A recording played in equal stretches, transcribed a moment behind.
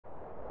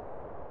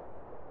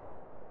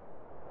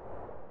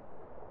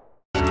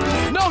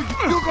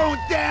You're going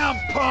down,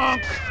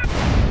 punk!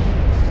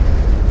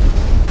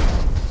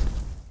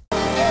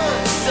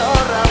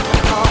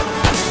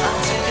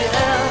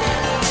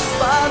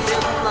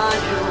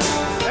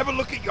 Ever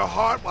look at your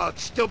heart while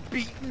it's still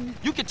beating?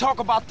 You can talk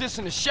about this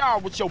in the shower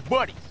with your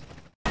buddies.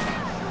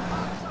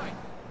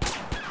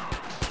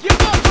 Give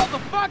up,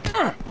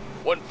 motherfucker!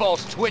 One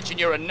false twitch and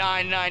you're a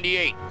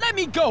 998. Let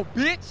me go,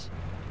 bitch!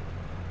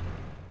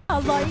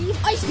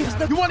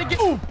 You wanna get...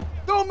 Ooh.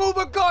 Don't move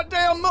a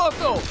goddamn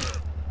muscle!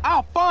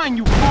 I'll find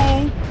you,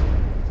 fool!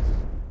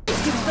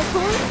 She's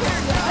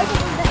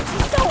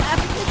so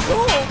epically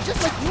cool,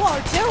 just like you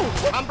are too.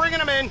 I'm bringing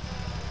him in.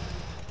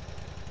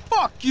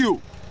 Fuck you!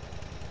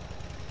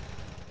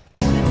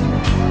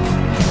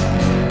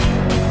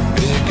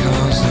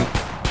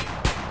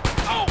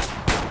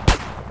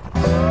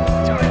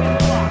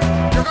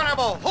 You're gonna have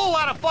a whole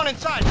lot of fun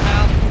inside,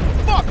 pal.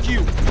 Fuck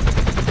you!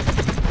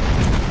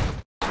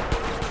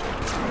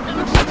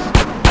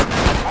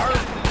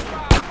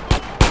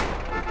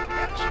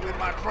 With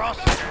my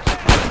crosshairs.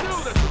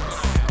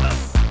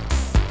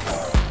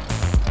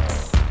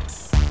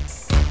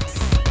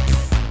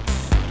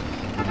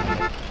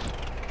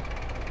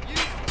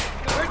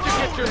 Where'd you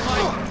get your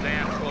license,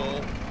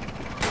 asshole?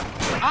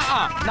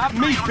 Not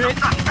me, bitch!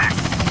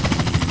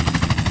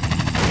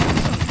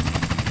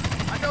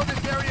 I know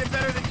this area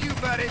better than you,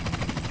 buddy.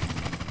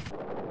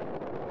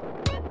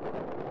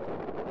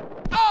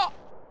 Oh!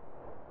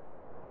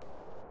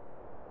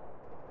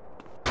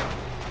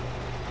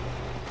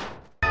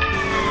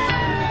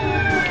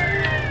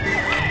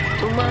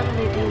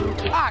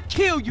 I'll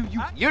kill you,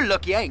 you... You're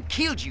lucky I ain't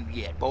killed you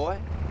yet, boy.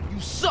 You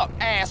suck,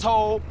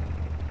 asshole!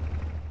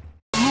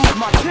 Lose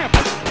my temper!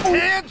 Ooh.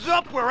 Hands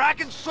up where I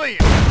can see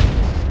it.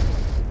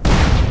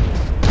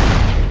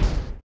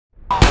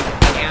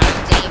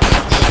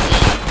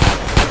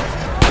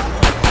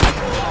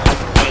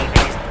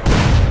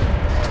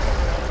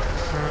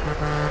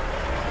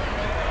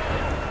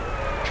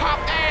 Cop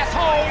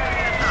asshole!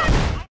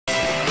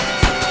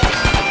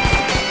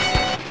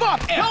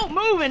 Fuck it! Don't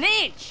move an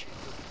inch!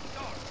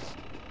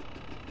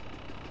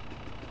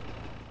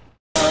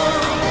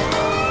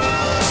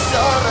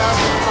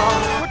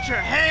 Put your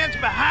hands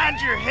behind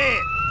your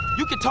head.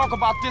 You can talk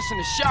about this in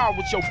the shower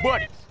with your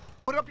buddies.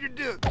 Put up your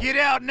dude. Get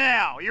out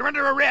now. You're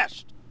under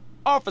arrest.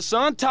 Officer,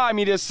 untie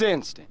me this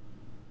instant.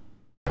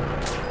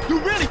 You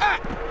really...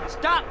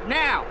 Stop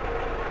now!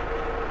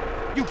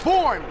 You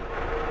boring me.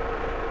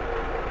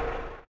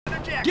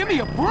 Give me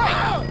a break!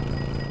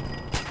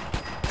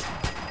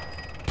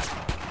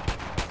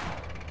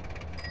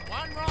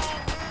 One wrong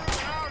move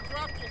and I'll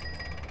drop you.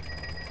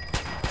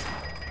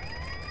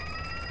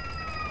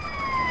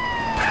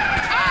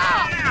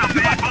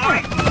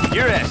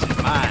 Your ass is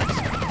mine.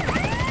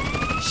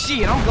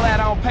 Shit, I'm glad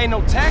I don't pay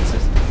no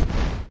taxes.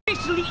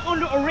 Officially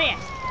under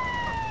arrest!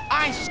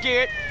 I ain't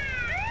scared.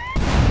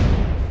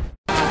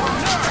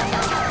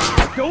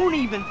 Don't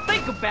even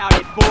think about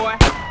it, boy!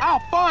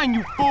 I'll find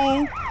you,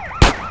 fool!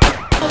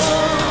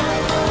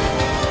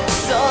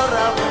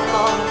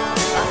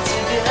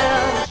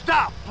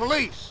 Stop,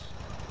 police.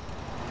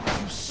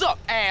 You suck,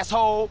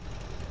 asshole!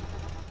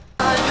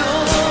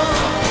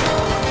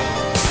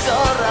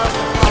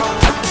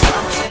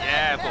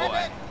 Yeah,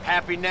 boy.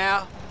 Happy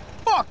now?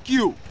 Fuck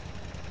you!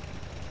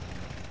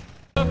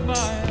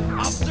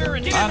 Officer,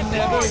 and CJ,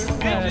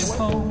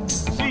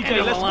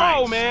 let's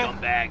roll, man!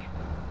 Scumbag.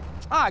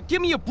 Alright,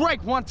 give me a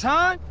break one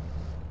time.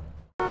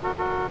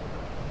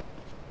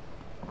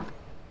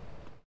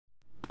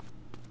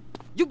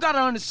 You gotta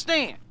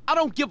understand, I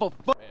don't give a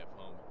fuck.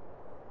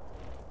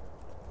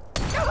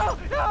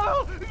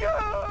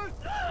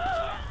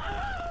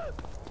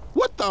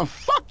 What the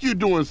fuck you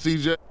doing,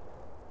 CJ?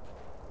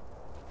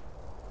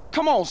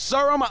 Come on,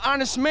 sir, I'm an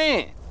honest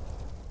man.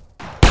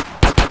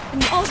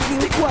 I'll do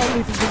it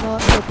quietly if you're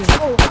not helping.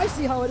 Oh, I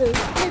see how it is.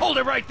 Hold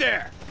it right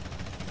there.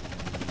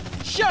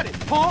 Shut it,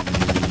 punk!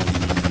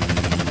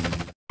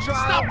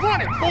 Stop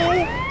running,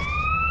 fool!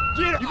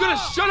 You gonna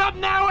shut up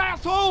now,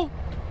 asshole?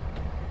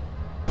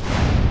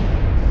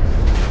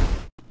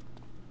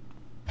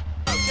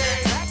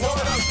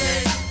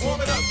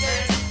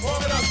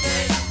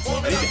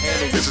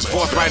 This is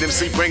Forthright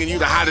MC bringing you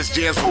the hottest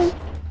jams.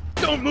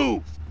 Don't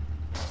move.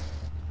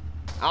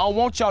 I don't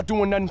want y'all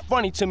doing nothing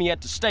funny to me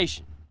at the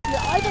station.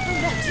 Yeah, I never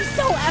met. She's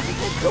so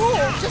epically cool,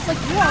 just like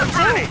you are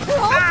too. We're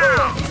all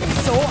cool.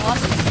 She's so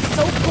awesome. She's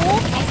so cool.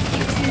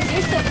 Excuse me,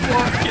 listen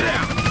for. Get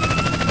out.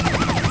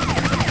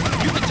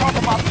 You can talk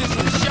about this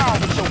in the shower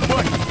with your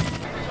buddy.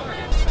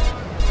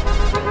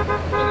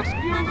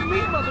 Excuse me,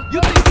 mother... You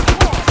think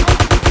it's hard,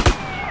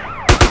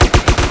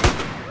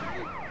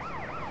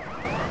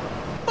 huh?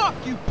 Fuck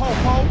you,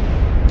 Popo!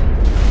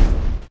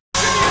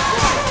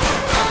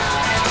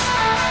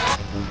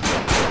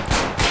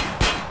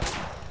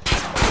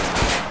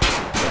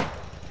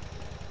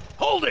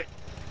 Hold it.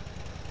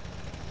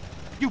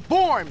 You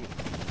boring me.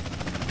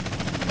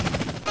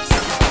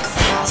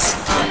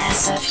 On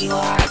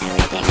SFUR,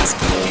 everything is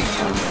clear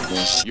from the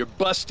beach. You're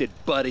busted,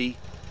 buddy.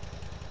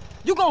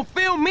 You gonna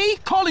film me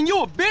calling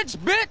you a bitch,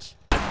 bitch?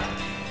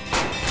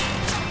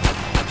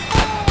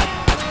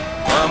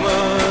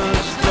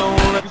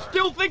 You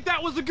still think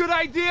that was a good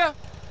idea?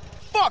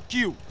 Fuck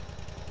you!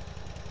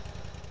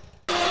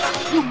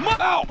 You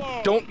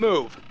Ow! Don't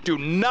move. Do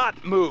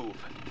not move.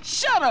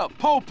 Shut up,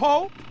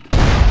 Popo!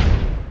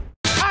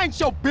 I ain't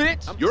your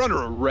bitch! You're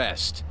under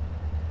arrest.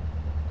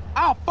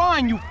 I'll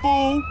find you,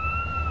 fool!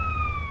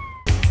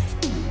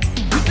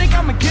 You think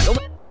I'ma get...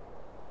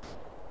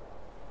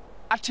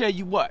 I tell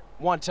you what,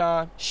 one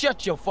time,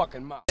 shut your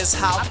fucking mouth.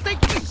 I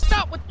think you can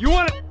stop with... You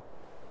wanna...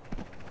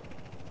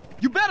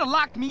 You better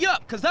lock me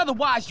up, cause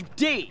otherwise you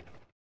dead.